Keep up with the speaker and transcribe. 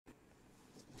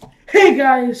Hey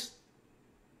guys!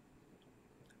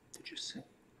 Did you say,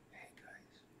 hey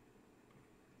guys?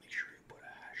 Make sure you put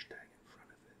a hashtag in front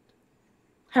of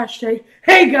it. Hashtag,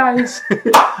 hey guys!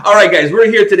 Alright guys, we're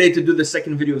here today to do the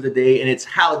second video of the day, and it's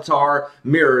Hallatar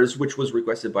Mirrors, which was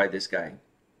requested by this guy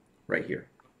right here.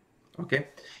 Okay?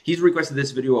 He's requested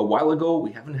this video a while ago.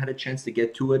 We haven't had a chance to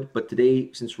get to it, but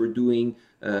today, since we're doing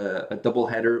a double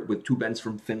header with two bands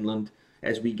from Finland,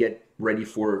 as we get ready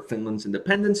for Finland's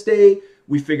Independence Day,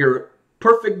 we figure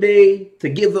perfect day to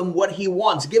give him what he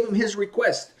wants, give him his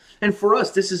request. And for us,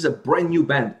 this is a brand new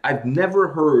band. I've never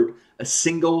heard a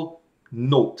single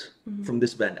note from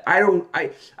this band. I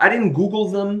didn't Google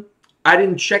them. I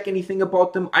didn't check anything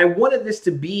about them. I wanted this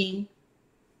to be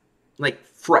like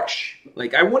fresh.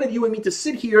 Like I wanted you and me to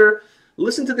sit here,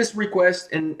 listen to this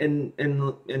request, and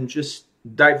just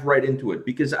dive right into it,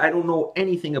 because I don't know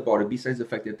anything about it besides the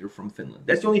fact that they're from Finland.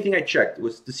 That's the only thing I checked,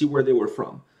 was to see where they were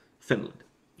from, Finland.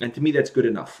 And to me, that's good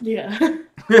enough. Yeah.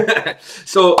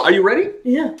 So, are you ready?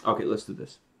 Yeah. Okay, let's do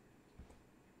this.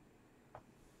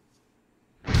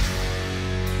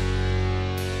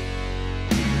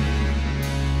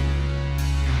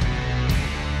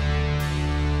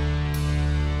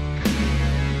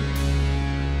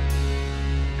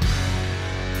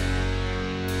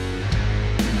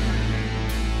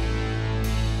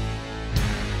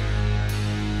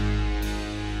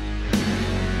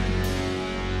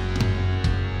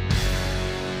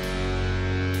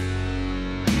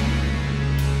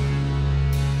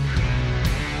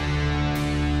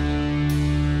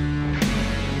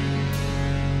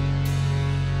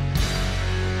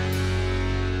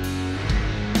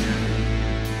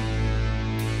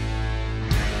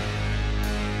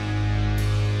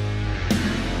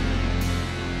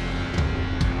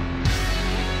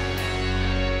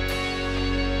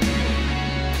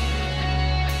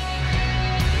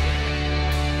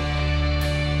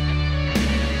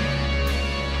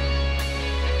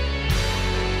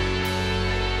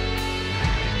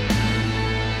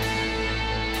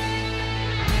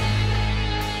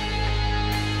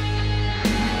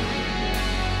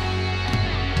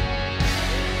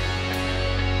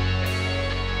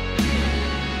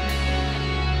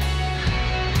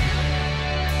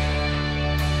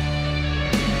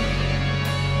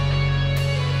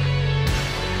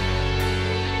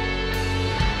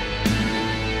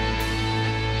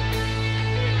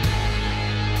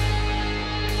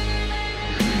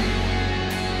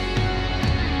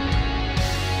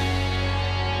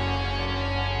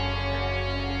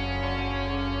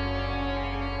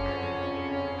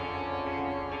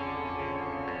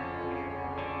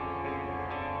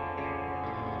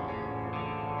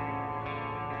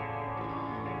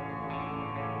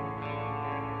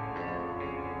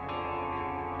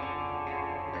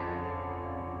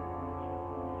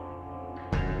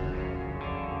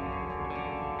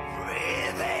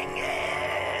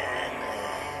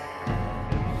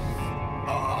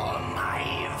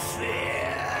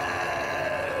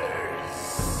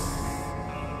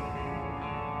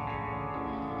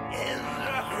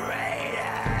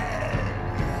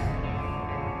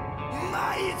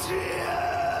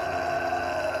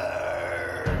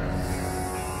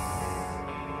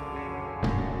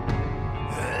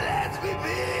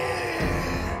 Hellzapoppin!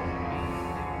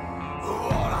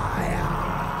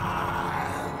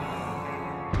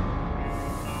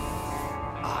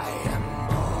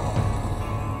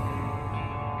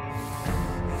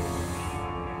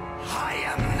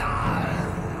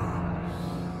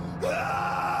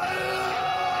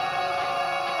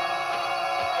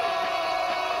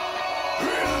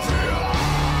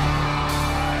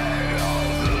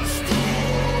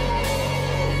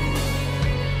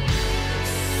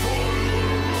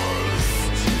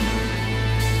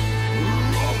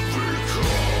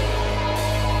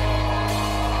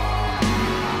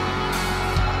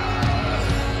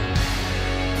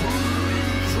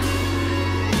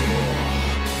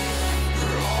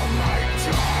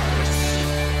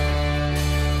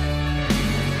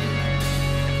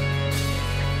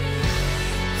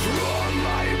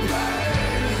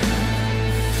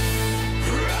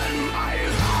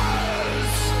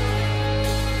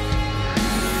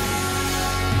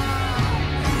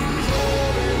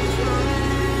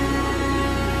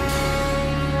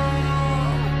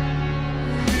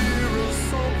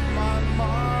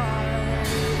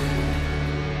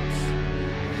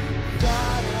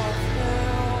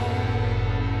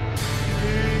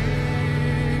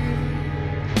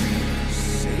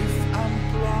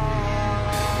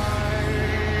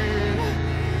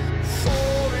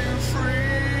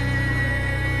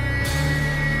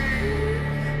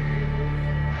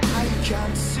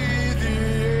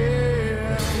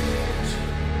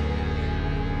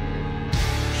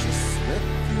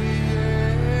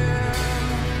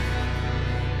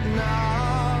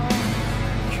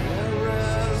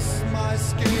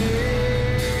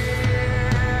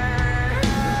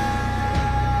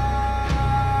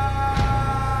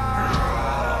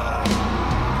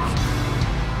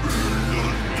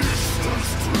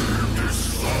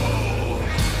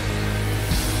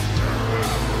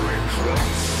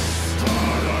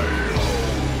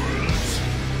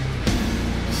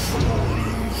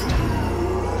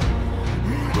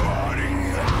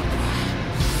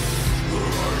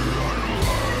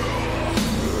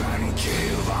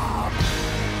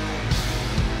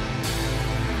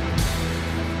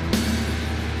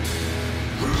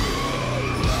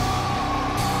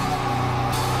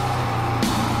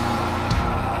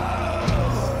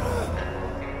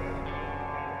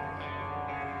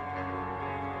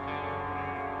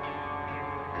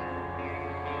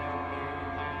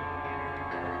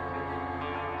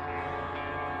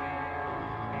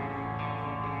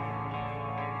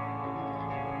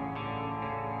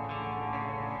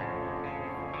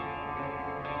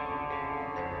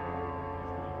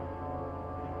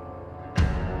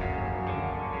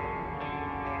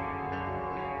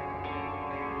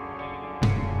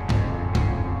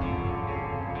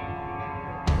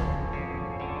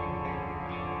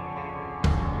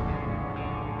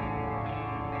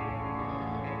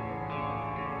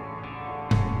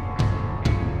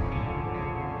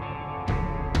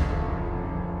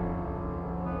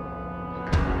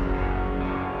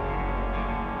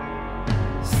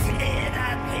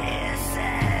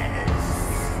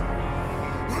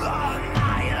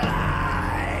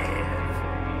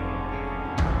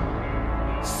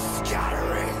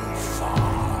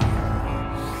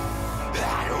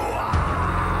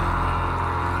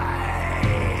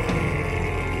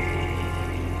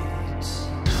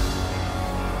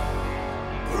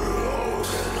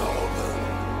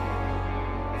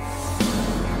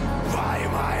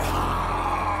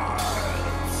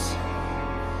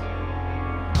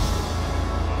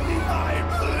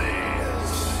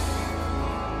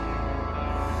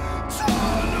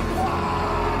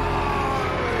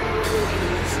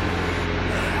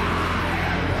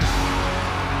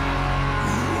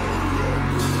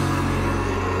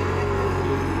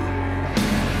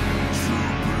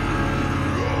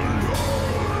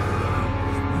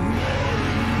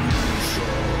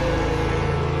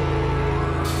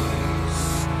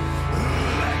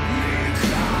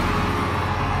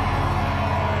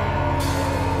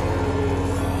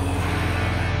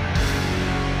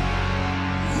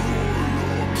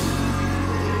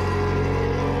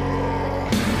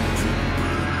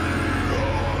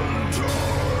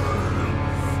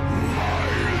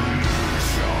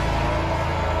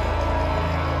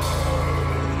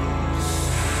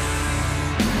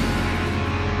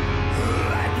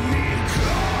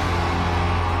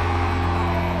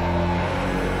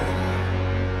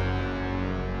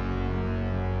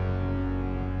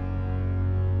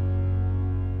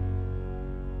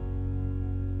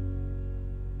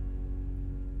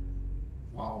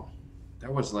 Wow.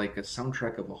 That was like a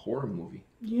soundtrack of a horror movie.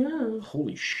 Yeah.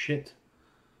 Holy shit.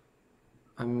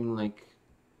 I mean, like,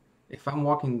 if I'm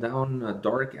walking down a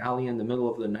dark alley in the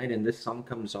middle of the night and this song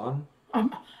comes on,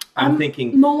 I'm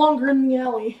thinking... no longer in the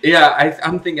alley. Yeah,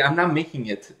 I'm thinking, I'm not making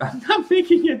it. I'm not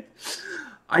making it.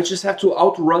 I just have to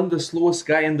outrun the slowest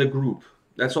guy in the group.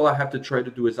 That's all I have to try to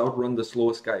do is outrun the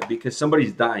slowest guy because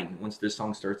somebody's dying once this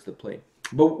song starts to play.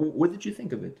 But what did you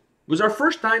think of it? It was our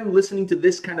first time listening to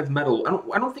this kind of metal.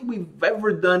 I don't think we've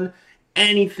ever done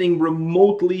anything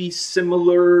remotely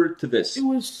similar to this. It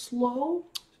was slow.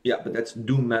 Yeah, but that's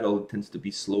doom metal. It tends to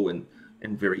be slow and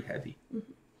very heavy.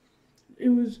 It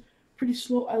was pretty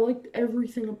slow. I liked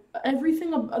everything.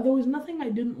 There was nothing I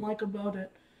didn't like about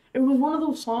it. It was one of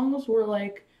those songs where,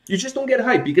 like... You just don't get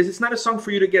hype because it's not a song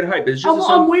for you to get hype. It's just a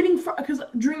song... I'm waiting for... Because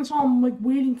during the song, I'm, like,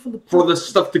 waiting for the... For the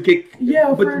stuff to kick...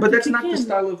 Yeah, but that's not the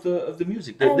style of the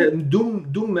music. The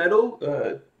doom metal...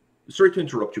 sorry to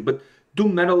interrupt you, but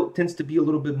doom metal tends to be a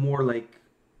little bit more, like,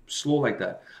 slow like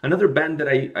that. Another band that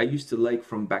I used to like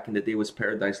from back in the day was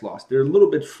Paradise Lost. They're a little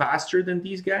bit faster than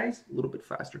these guys. A little bit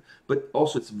faster. But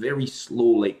also it's very slow,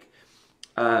 like...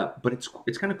 but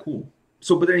it's kind of cool.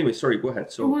 So, but anyway, sorry, go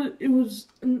ahead. So there was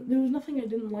nothing I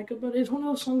didn't like about it. It's one of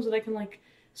those songs that I can, like,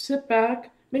 sit back,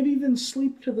 maybe even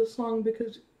sleep to the song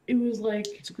because it was like...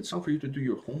 It's a good song for you to do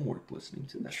your homework listening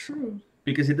to that True. song.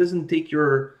 Because it doesn't take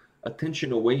your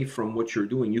attention away from what you're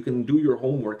doing. You can do your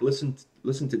homework, listen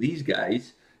to these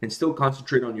guys, and still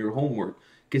concentrate on your homework.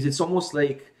 Because it's almost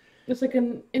like... It's like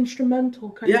an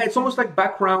instrumental kind of... Yeah, it's almost like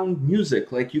background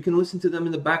music. Like, you can listen to them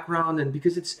in the background, and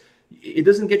because it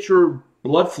doesn't get your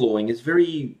blood flowing. It's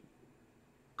very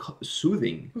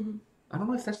soothing. Mm-hmm. I don't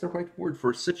know if that's the right word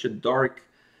for such a dark,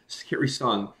 scary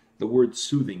song, the word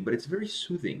soothing, but it's very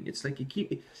soothing. It's like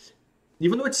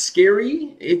even though it's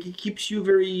scary, it keeps you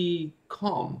very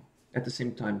calm at the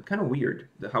same time. Kind of weird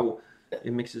how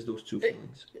it mixes those two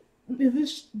feelings.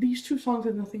 These two songs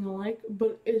have nothing I like,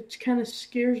 but it kind of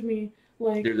scares me.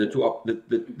 Like they're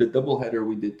the double header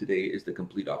we did today is the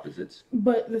complete opposites.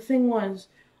 But the thing was,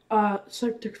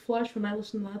 Septic Flesh, when I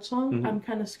listen to that song, mm-hmm. I'm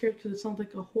kind of scared because it sounds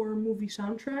like a horror movie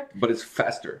soundtrack. But it's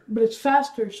faster.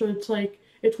 So it's like,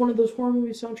 it's one of those horror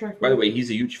movie soundtracks. By the way, he's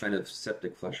a huge fan of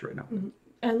Septic Flesh right now. Mm-hmm.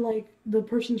 And, like, the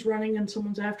person's running and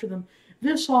someone's after them.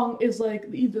 This song is like,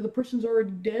 either the person's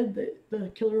already dead,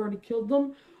 the killer already killed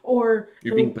them, or...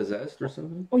 You're being possessed or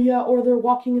something? Oh, yeah, or they're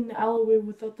walking in the alleyway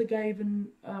without the guy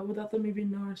without them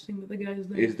even noticing that the guy is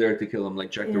there. Is there to kill him, like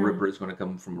Jack the Ripper is going to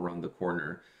come from around the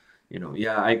corner. You know,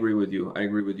 yeah, I agree with you.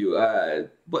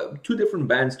 But two different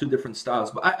bands, two different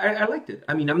styles. But I liked it.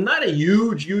 I mean, I'm not a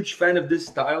huge fan of this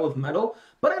style of metal,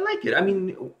 but I like it. I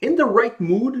mean, in the right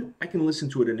mood, I can listen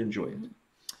to it and enjoy it.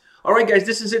 All right, guys,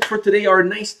 this is it for today. Our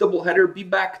nice doubleheader. Be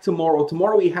back tomorrow.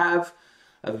 Tomorrow we have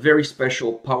a very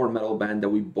special power metal band that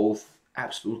we both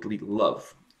absolutely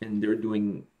love. And they're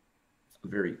doing a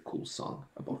very cool song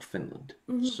about Finland.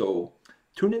 Mm-hmm. So...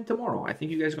 tune in tomorrow. I think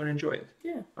you guys are going to enjoy it.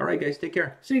 Yeah. All right, guys. Take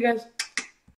care. See you guys.